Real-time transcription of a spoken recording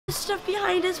Stuff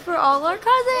behind us for all our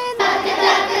cousins. Look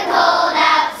at the cold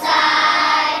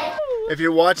outside. If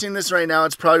you're watching this right now,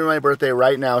 it's probably my birthday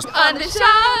right now. On the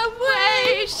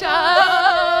Shumway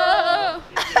Show.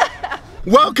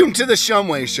 Welcome to the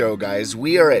Shumway Show, guys.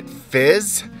 We are at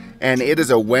Fizz, and it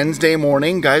is a Wednesday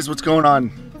morning. Guys, what's going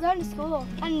on? We're going to school,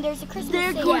 and there's a Christmas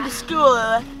They're sing. going to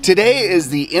school. Today is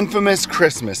the infamous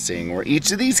Christmas sing, where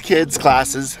each of these kids'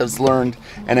 classes has learned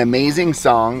an amazing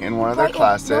song in one of their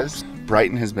classes.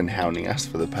 Brighton has been hounding us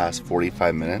for the past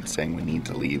 45 minutes, saying we need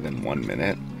to leave in 1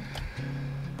 minute.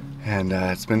 And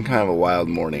it's been kind of a wild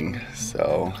morning.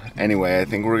 So anyway, I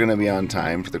think we're gonna be on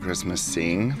time for the Christmas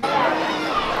sing.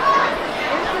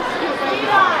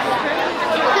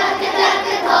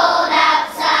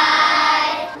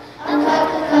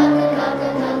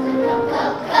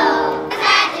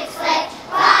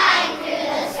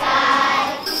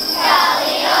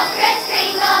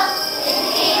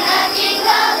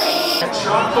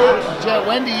 Jet,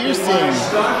 when do you sing? I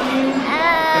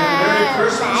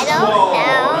don't know.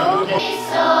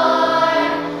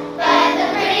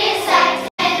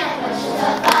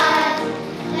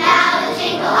 Now the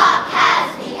jingle hop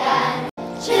has begun.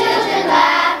 Children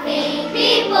laughing,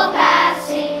 people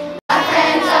passing. Our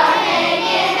friends are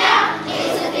hanging out.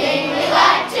 It's a thing we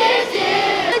like to do.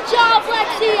 Good job,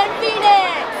 Lexi and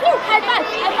Phoenix. Woo, high five,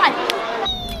 high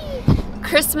five.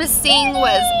 Christmas sing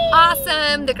was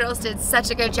awesome. The girls did such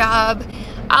a good job.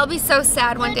 I'll be so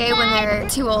sad one day when they're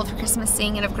too old for Christmas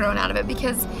sing and have grown out of it,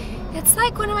 because it's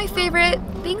like one of my favorite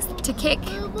things to kick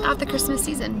off the Christmas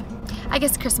season. I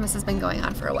guess Christmas has been going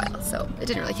on for a while, so it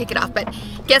didn't really kick it off, but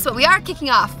guess what we are kicking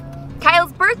off?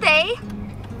 Kyle's birthday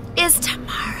is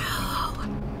tomorrow.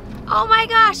 Oh my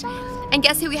gosh. And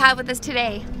guess who we have with us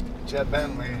today? Jet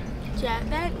Bentley. Jet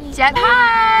Bentley. Jet,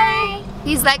 hi!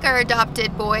 He's like our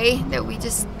adopted boy that we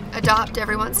just adopt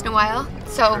every once in a while.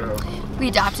 So we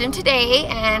adopted him today,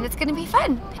 and it's gonna be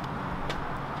fun.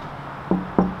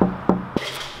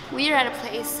 We are at a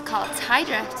place called Thai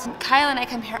Drift. Kyle and I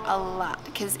come here a lot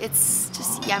because it's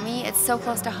just yummy. It's so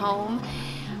close to home.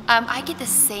 I get the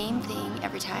same thing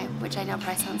every time, which I know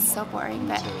probably sounds so boring,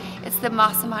 but it's the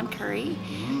massaman curry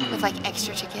with like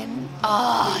extra chicken.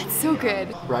 Oh, it's so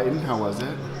good. Brighton, how was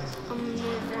it?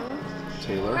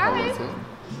 Taylor, how was it?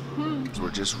 So we're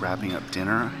just wrapping up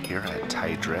dinner here at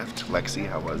Thai Drift. Lexi,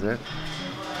 how was it?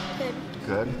 Good.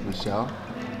 Good. Michelle?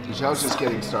 Michelle's just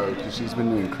getting started because she's been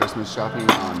doing Christmas shopping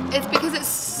on... It's because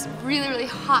it's really, really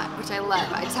hot, which I love.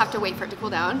 I just have to wait for it to cool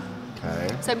down. Okay.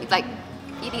 So I'm like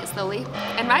eating it slowly.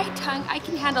 And my tongue, I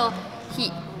can handle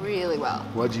heat really well.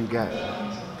 What'd you get?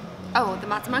 Oh, the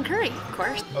massaman curry, of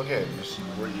course. Okay,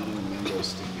 we're eating mango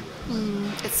sticky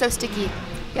rice. It's so sticky,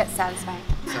 yet satisfying.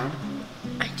 Some?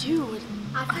 I do.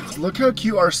 Look how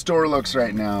cute our store looks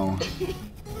right now.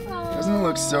 Doesn't it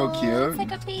look so cute? It's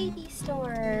like a baby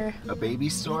store. A baby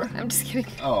store? I'm just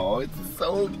kidding. Oh, it's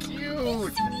so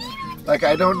cute. Like,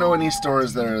 I don't know any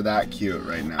stores that are that cute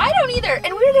right now. I don't either,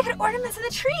 and we don't even ornaments in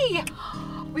the tree.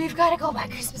 We've got to go buy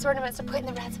Christmas ornaments to put in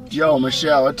the ransom tree. Yo,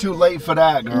 Michelle, it's too late for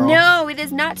that, girl. No, it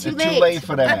is not too It's late. too late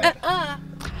for that.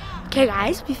 Okay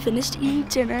guys, we finished eating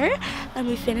dinner and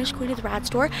we finished going to the rad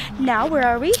store. Now where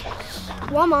are we?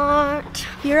 Walmart.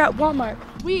 We're at Walmart.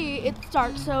 It's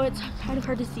dark, so it's kind of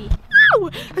hard to see. Woo!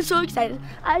 I'm so excited.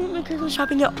 I haven't been Christmas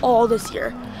shopping at all this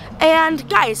year. And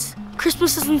guys,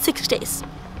 Christmas is in 6 days.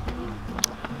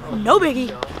 No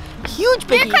biggie. Huge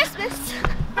biggie. Merry Christmas.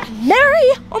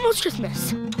 Merry almost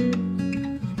Christmas.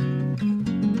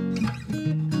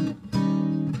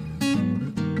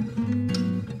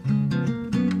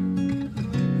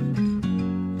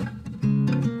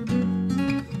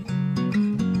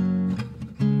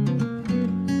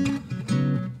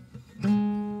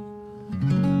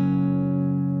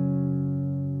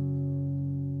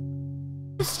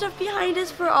 Stuff behind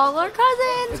us for all our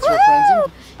cousins. It's for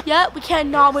friends. Yeah, we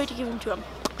cannot wait to give them to them.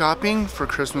 Shopping for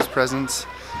Christmas presents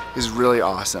is really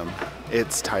awesome.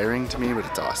 It's tiring to me, but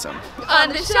it's awesome. On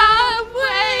the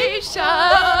Shumway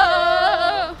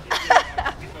Show.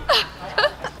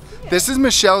 This is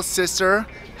Michelle's sister,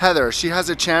 Heather. She has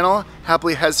a channel,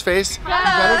 Happily Hezface. You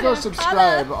better go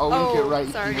subscribe. I'll link it right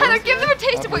here. Heather, give them a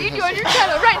taste of what you do on your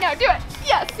channel right now. Do it.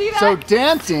 Yeah, see that? So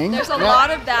dancing. There's a lot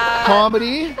of that.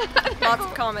 Comedy. Lots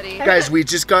of comedy. Guys, we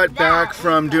just got back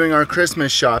from doing our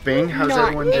Christmas shopping. How's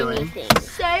everyone doing?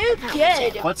 So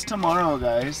good. What's tomorrow,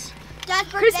 guys? Dad's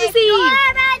Christmas Eve.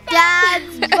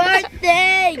 Dad's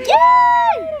birthday.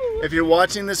 Yay! If you're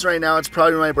watching this right now, it's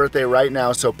probably my birthday right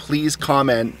now, so please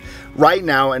comment right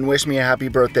now and wish me a happy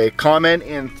birthday. Comment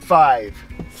in 5,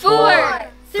 4,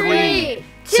 3,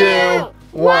 2,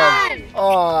 1.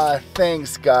 Aw,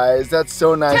 thanks guys. That's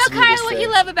so nice Tell of you to Kyle what say. you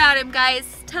love about him,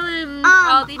 guys. Tell him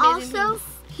all the amazing also, things.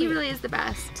 He really is the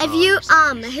best. If you,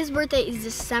 his birthday is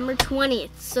December 20th.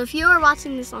 So if you are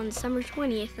watching this on December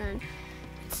 20th, then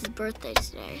it's his birthday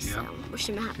today. So wish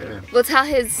him a happy birthday. We'll tell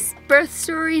his birth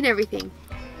story and everything.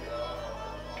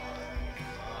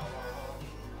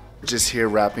 Just here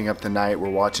wrapping up the night. We're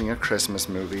watching a Christmas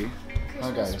movie.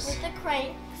 Christmas with the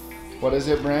Cranks. What is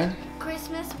it, Brand?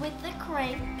 Christmas with the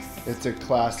Cranks. It's a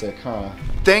classic, huh?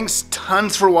 Thanks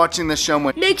tons for watching the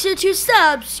Shumway. Make sure to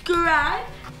subscribe.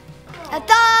 A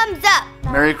thumbs up.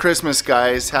 Merry Christmas,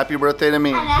 guys. Happy birthday to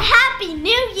me. And a Happy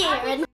New Year.